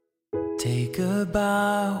Take a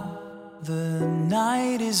bow, the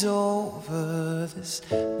night is over. This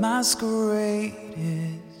masquerade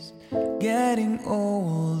is getting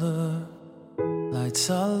older. Lights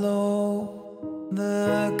are low,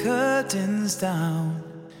 the curtains down.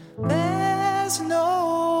 There's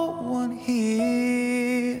no one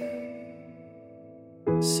here.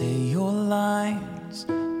 Say your lines,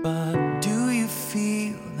 but do you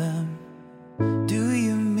feel them? Do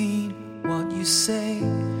you mean what you say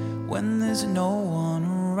when there's no one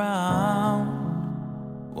around?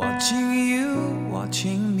 Watching you,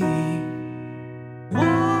 watching me,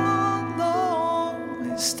 one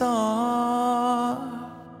lonely star.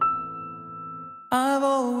 I've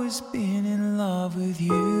always been in love with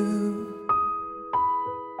you.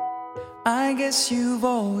 I guess you've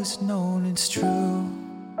always known it's true.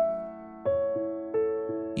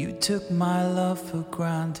 You took my love for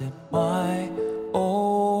granted. Why,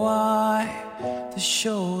 oh why? The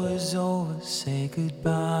show is over, say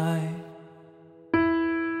goodbye.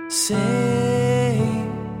 Say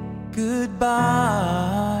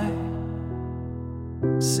goodbye.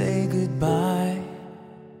 Say goodbye.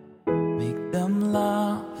 Make them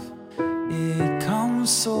laugh. It comes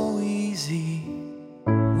so easy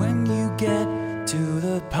when you get to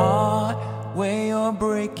the part where you're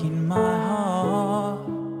breaking my heart.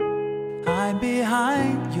 Hide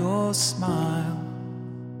behind your smile.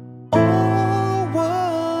 All the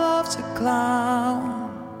world loves a clown.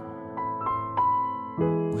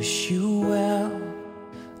 Wish you well,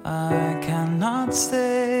 I cannot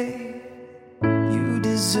stay. You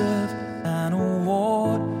deserve an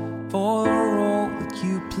award for the role that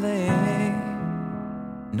you play.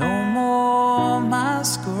 No more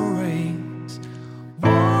masquerades,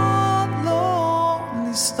 one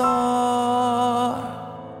lonely star.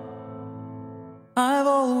 I've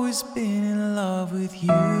always been in love with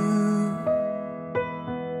you.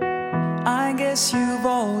 I guess you've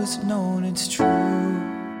always known it's true.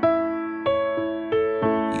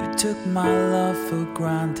 You took my love for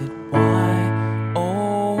granted. Why,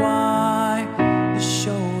 oh why? The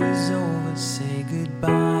show is over, say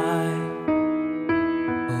goodbye.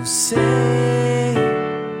 Oh, say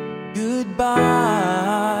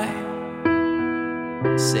goodbye.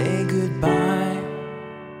 Say goodbye.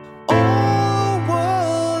 All the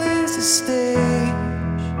world is a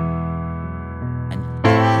stage, and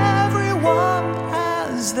everyone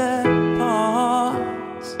has their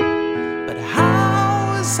parts. But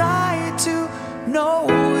how was I to know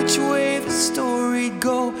which way the story'd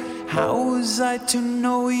go? How was I to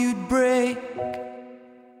know you'd break?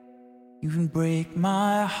 You'd break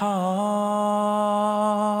my heart.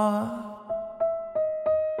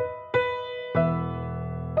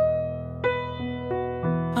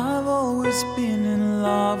 I've always been in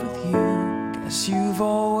love with you. Guess you've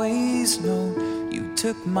always known. You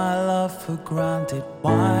took my love for granted.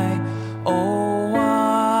 Why, oh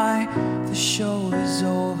why? The show is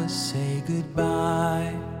over, say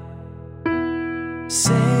goodbye.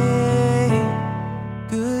 Say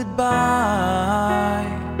goodbye.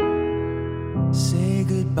 Say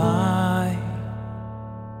goodbye.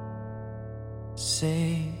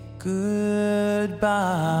 Say goodbye.